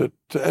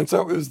and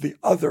so it was the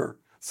other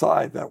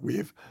side that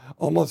we've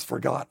almost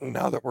forgotten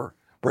now that we're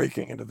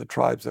breaking into the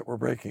tribes that we're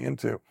breaking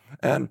into.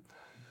 And,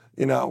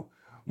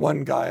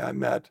 one guy I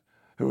met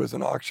who was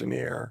an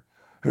auctioneer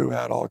who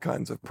had all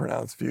kinds of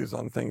pronounced views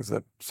on things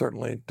that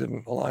certainly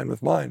didn't align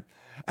with mine.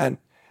 And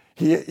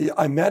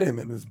I met him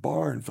in his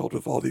barn filled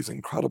with all these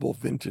incredible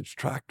vintage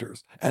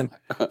tractors. And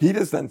he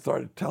just then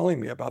started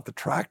telling me about the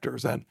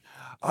tractors. And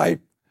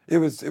it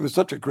was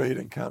such a great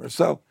encounter.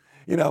 So,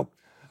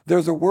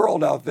 there's a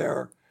world out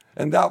there,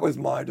 and that was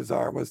my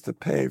desire, was to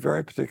pay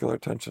very particular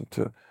attention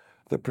to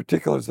the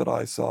particulars that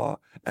I saw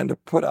and to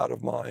put out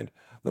of mind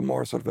the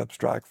more sort of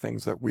abstract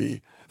things that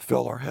we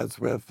fill our heads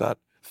with, that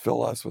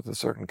fill us with a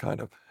certain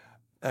kind of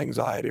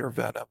anxiety or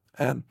venom.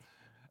 And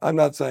I'm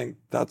not saying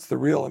that's the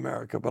real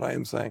America, but I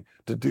am saying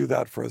to do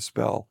that for a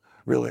spell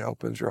really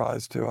opens your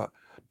eyes to a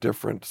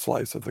different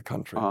slice of the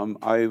country.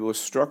 I was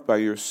struck by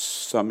your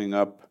summing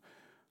up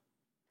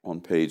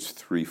on page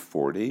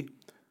 340.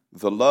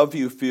 The love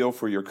you feel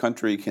for your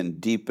country can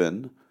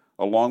deepen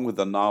along with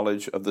the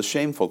knowledge of the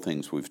shameful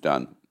things we've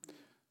done.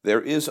 There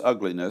is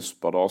ugliness,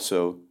 but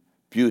also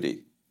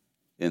beauty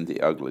in the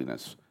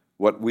ugliness.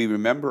 What we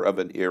remember of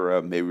an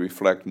era may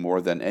reflect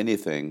more than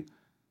anything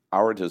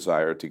our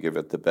desire to give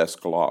it the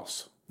best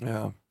gloss.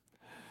 Yeah.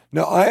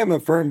 No, I am a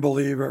firm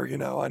believer,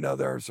 I know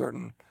there are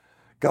certain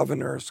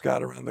governors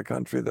scattered around the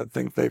country that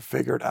think they've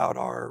figured out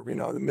our,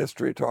 the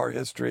mystery to our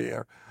history,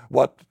 or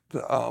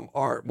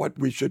what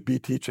we should be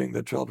teaching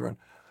the children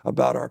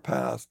about our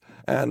past.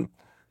 And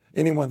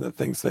anyone that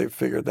thinks they've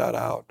figured that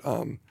out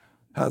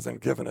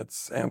hasn't given it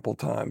ample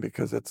time,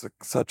 because it's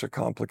such a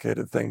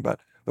complicated thing. But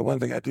the one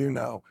thing I do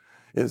know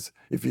is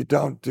if you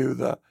don't do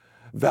the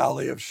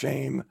valley of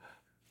shame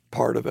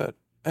part of it,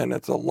 and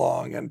it's a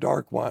long and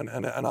dark one,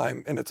 and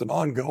it's an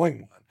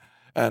ongoing one,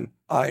 and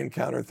I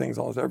encounter things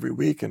almost every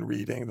week in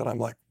reading that I'm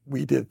like,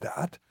 we did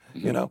that,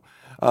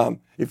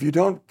 If you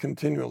don't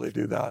continually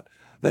do that,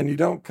 then you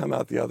don't come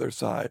out the other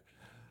side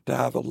to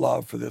have a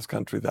love for this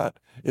country that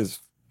is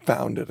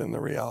founded in the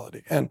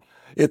reality. And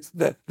it's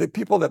that the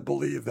people that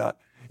believe that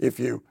if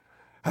you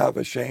have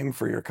a shame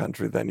for your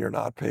country, then you're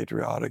not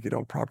patriotic, you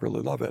don't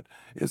properly love it,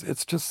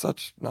 it's just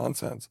such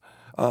nonsense.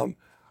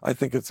 I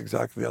think it's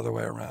exactly the other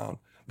way around,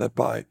 that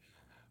by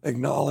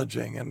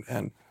acknowledging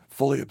and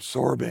fully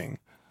absorbing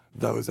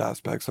those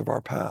aspects of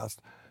our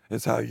past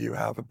is how you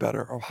have a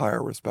better or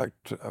higher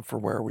respect for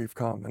where we've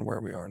come and where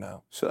we are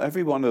now. So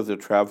every one of the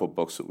travel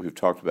books that we've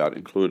talked about,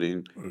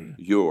 including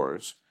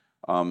yours,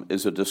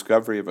 is a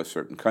discovery of a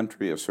certain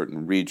country, a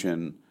certain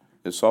region.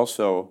 It's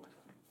also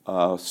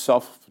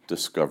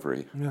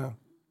self-discovery. Yeah.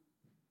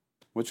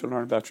 What you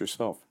learn about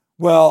yourself?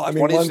 Well,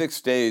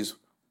 26 days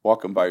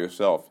walking by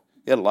yourself.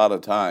 You had a lot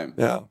of time,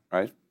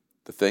 right,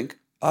 to think?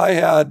 I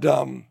had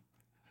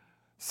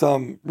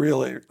some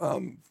really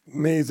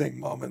amazing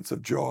moments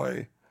of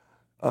joy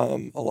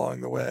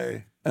along the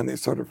way, and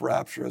these sort of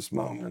rapturous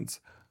moments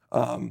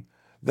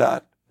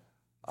that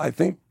I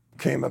think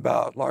came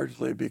about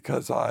largely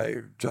because I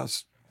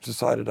just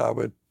decided I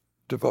would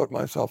devote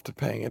myself to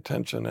paying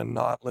attention and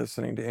not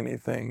listening to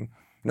anything,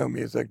 no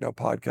music, no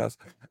podcast.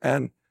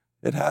 And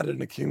it had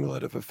an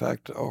accumulative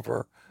effect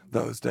over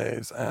those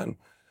days. And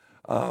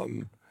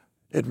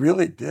it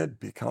really did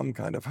become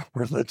kind of a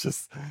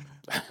religious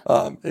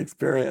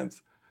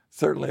experience,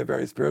 certainly a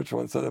very spiritual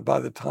one. So that by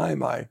the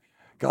time I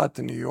got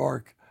to New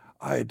York,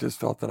 I just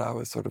felt that I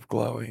was sort of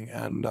glowing,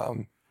 and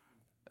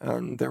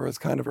there was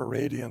kind of a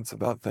radiance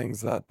about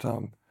things that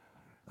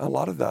a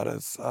lot of that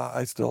is,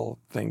 I still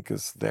think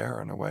is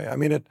there in a way. I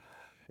mean,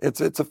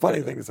 it's a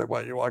funny thing to say,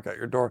 well, you walk out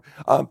your door.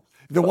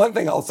 The one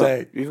thing I'll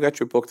say... You've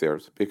got your book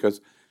there, because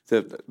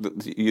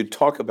you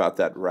talk about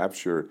that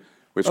rapture,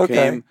 which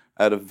came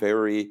at a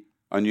very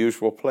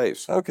unusual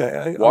place.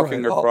 Okay.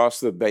 Walking across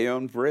the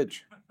Bayonne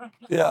Bridge.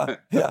 Yeah,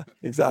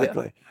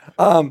 exactly.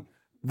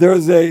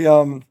 There's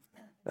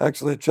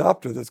actually a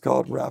chapter that's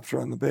called Rapture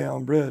on the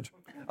Bayonne Bridge.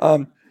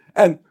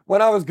 And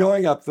when I was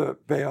going up the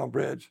Bayonne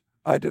Bridge,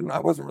 I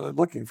wasn't really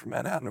looking for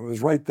Manhattan. It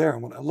was right there.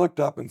 And when I looked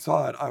up and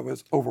saw it, I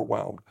was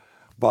overwhelmed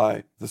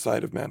by the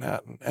sight of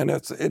Manhattan. And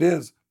it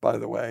is, by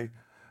the way,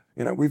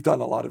 we've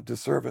done a lot of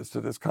disservice to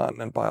this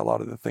continent by a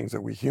lot of the things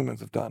that we humans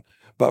have done.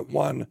 But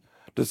one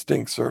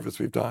distinct service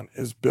we've done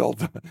is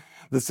build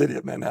the city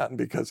of Manhattan,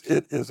 because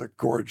it is a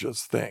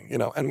gorgeous thing,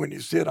 and when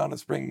you see it on a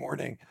spring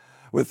morning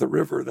with the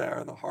river there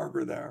and the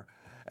harbor there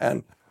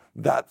and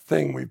that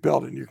thing we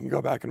built, and you can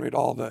go back and read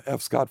all the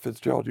F. Scott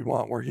Fitzgerald you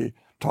want, where he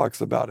talks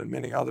about, and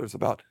many others,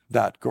 about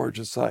that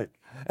gorgeous site.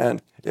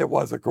 And it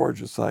was a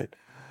gorgeous site.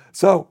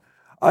 So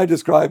I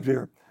described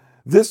here,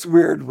 this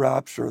weird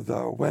rapture,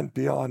 though, went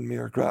beyond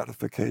mere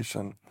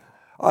gratification.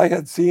 I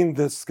had seen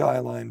this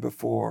skyline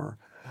before.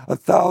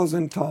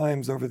 1,000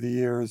 times over the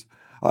years,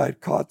 I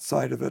had caught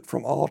sight of it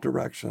from all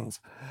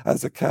directions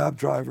as a cab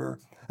driver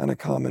and a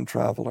common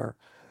traveler.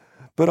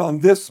 But on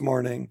this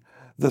morning,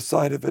 the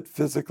sight of it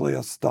physically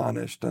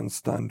astonished and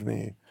stunned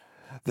me.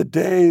 The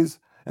days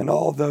and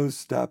all those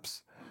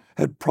steps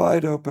had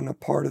pried open a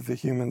part of the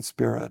human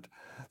spirit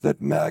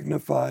that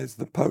magnifies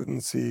the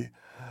potency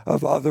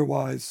of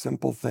otherwise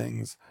simple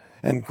things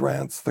and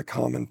grants the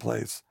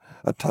commonplace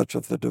a touch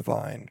of the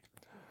divine.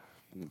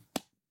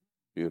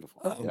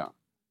 Beautiful, yeah.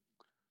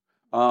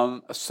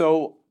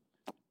 So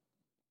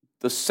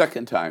the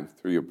second time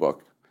through your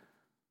book,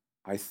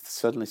 I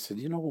suddenly said,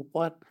 you know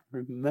what?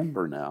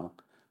 Remember now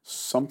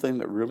something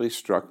that really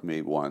struck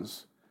me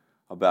once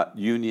about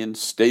Union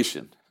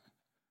Station.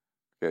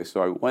 Okay,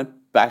 so I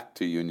went back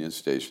to Union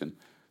Station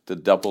to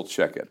double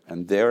check it.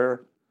 And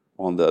there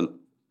on the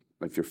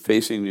if you're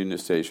facing Union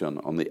Station,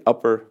 on the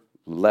upper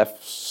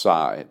left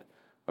side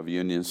of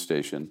Union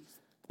Station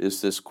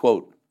is this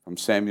quote from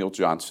Samuel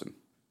Johnson.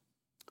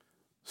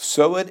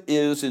 "So it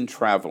is in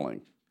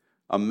traveling.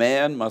 A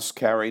man must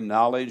carry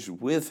knowledge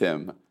with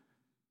him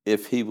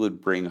if he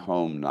would bring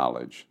home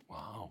knowledge."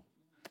 Wow.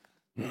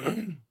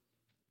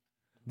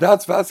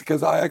 That's fascinating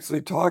because I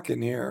actually talk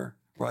in here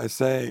where I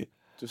say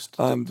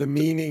the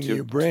meaning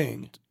you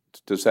bring.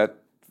 Does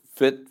that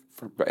fit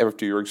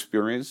after your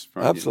experience?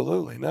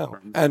 Absolutely, no.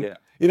 And,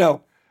 you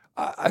know,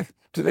 I,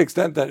 to the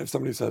extent that if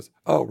somebody says,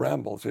 "Oh,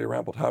 ramble," so you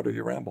rambled, how do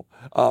you ramble?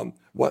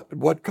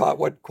 What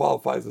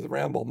qualifies as a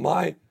ramble?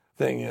 My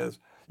thing is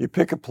you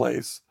pick a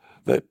place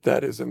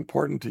that is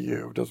important to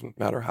you, doesn't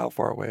matter how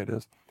far away it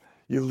is.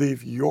 You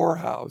leave your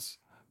house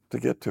to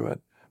get to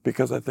it,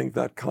 because I think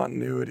that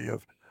continuity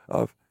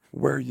of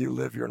where you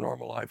live your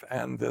normal life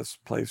and this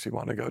place you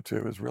want to go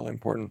to is really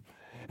important.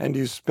 And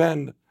you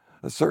spend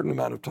a certain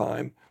amount of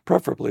time,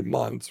 preferably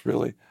months,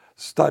 really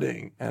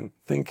studying and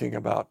thinking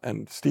about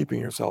and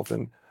steeping yourself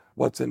in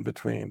what's in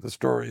between, the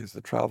stories,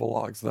 the travel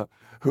logs, the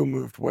who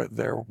moved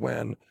there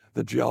when,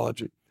 the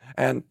geology.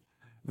 And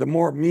the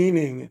more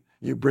meaning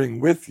you bring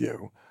with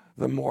you,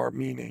 the more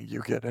meaning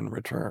you get in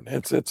return.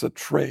 It's a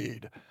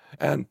trade.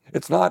 And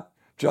it's not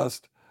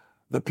just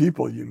the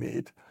people you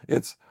meet.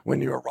 It's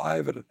when you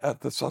arrive at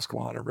the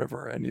Susquehanna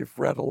River and you've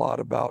read a lot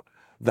about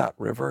that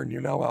river and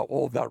you know how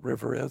old that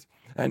river is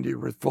and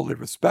you fully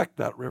respect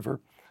that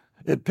river,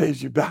 it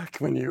pays you back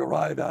when you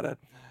arrive at it.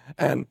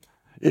 And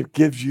it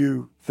gives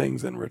you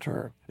things in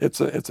return.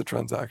 It's a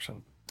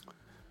transaction.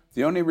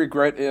 The only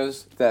regret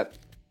is that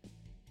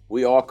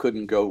we all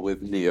couldn't go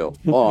with Neil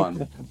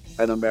on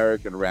an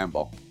American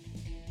Ramble.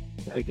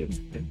 Thank you.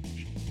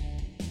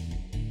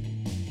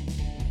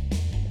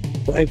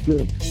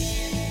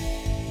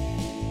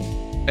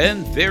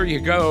 And there you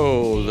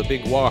go, the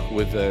big walk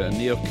with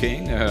Neil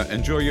King.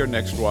 Enjoy your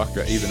next walk,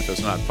 even if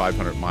it's not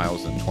 500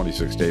 miles and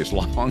 26 days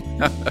long.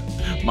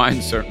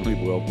 Mine certainly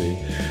will be.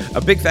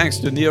 A big thanks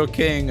to Neil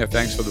King.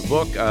 Thanks for the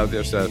book.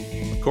 There's, of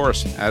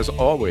course, as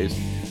always,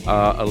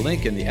 a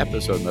link in the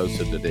episode notes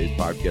of today's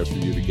podcast for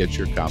you to get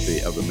your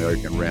copy of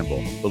American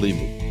Ramble. Believe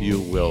me,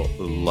 you will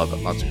love it.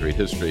 Lots of great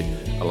history,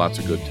 lots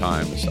of good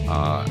times,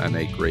 and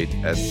a great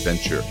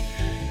adventure.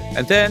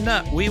 And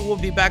then we will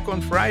be back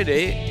on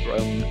Friday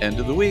from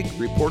end of the week,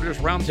 Reporters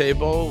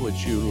Roundtable,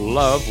 which you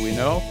love, we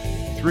know.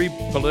 3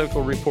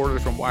 political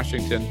reporters from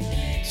Washington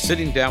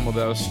sitting down with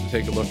us to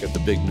take a look at the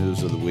big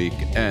news of the week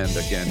and,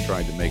 again,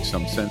 trying to make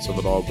some sense of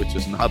it all, which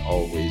is not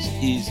always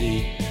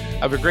easy.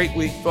 Have a great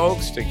week,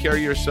 folks. Take care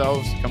of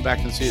yourselves. Come back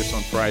and see us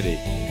on Friday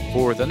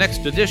for the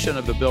next edition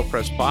of the Bill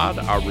Press Pod,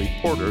 our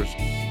Reporters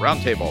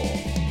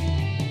Roundtable.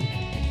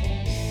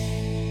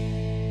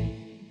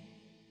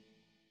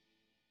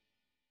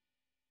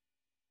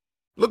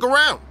 Look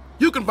around.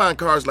 You can find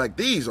cars like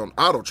these on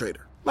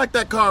AutoTrader, like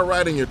that car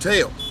riding your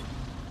tail.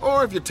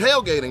 Or if you're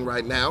tailgating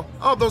right now,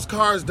 all those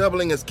cars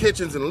doubling as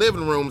kitchens and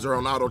living rooms are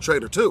on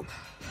AutoTrader too.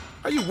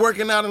 Are you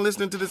working out and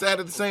listening to this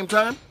ad at the same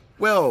time?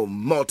 Well,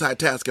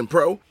 multitasking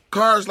pro,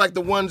 cars like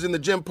the ones in the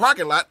gym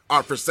parking lot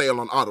are for sale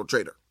on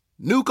AutoTrader.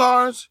 New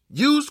cars,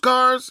 used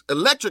cars,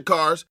 electric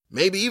cars,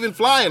 maybe even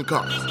flying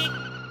cars.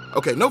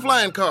 Okay, no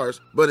flying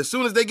cars, but as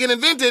soon as they get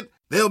invented,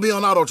 they'll be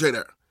on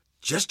AutoTrader.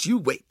 Just you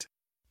wait.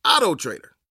 AutoTrader.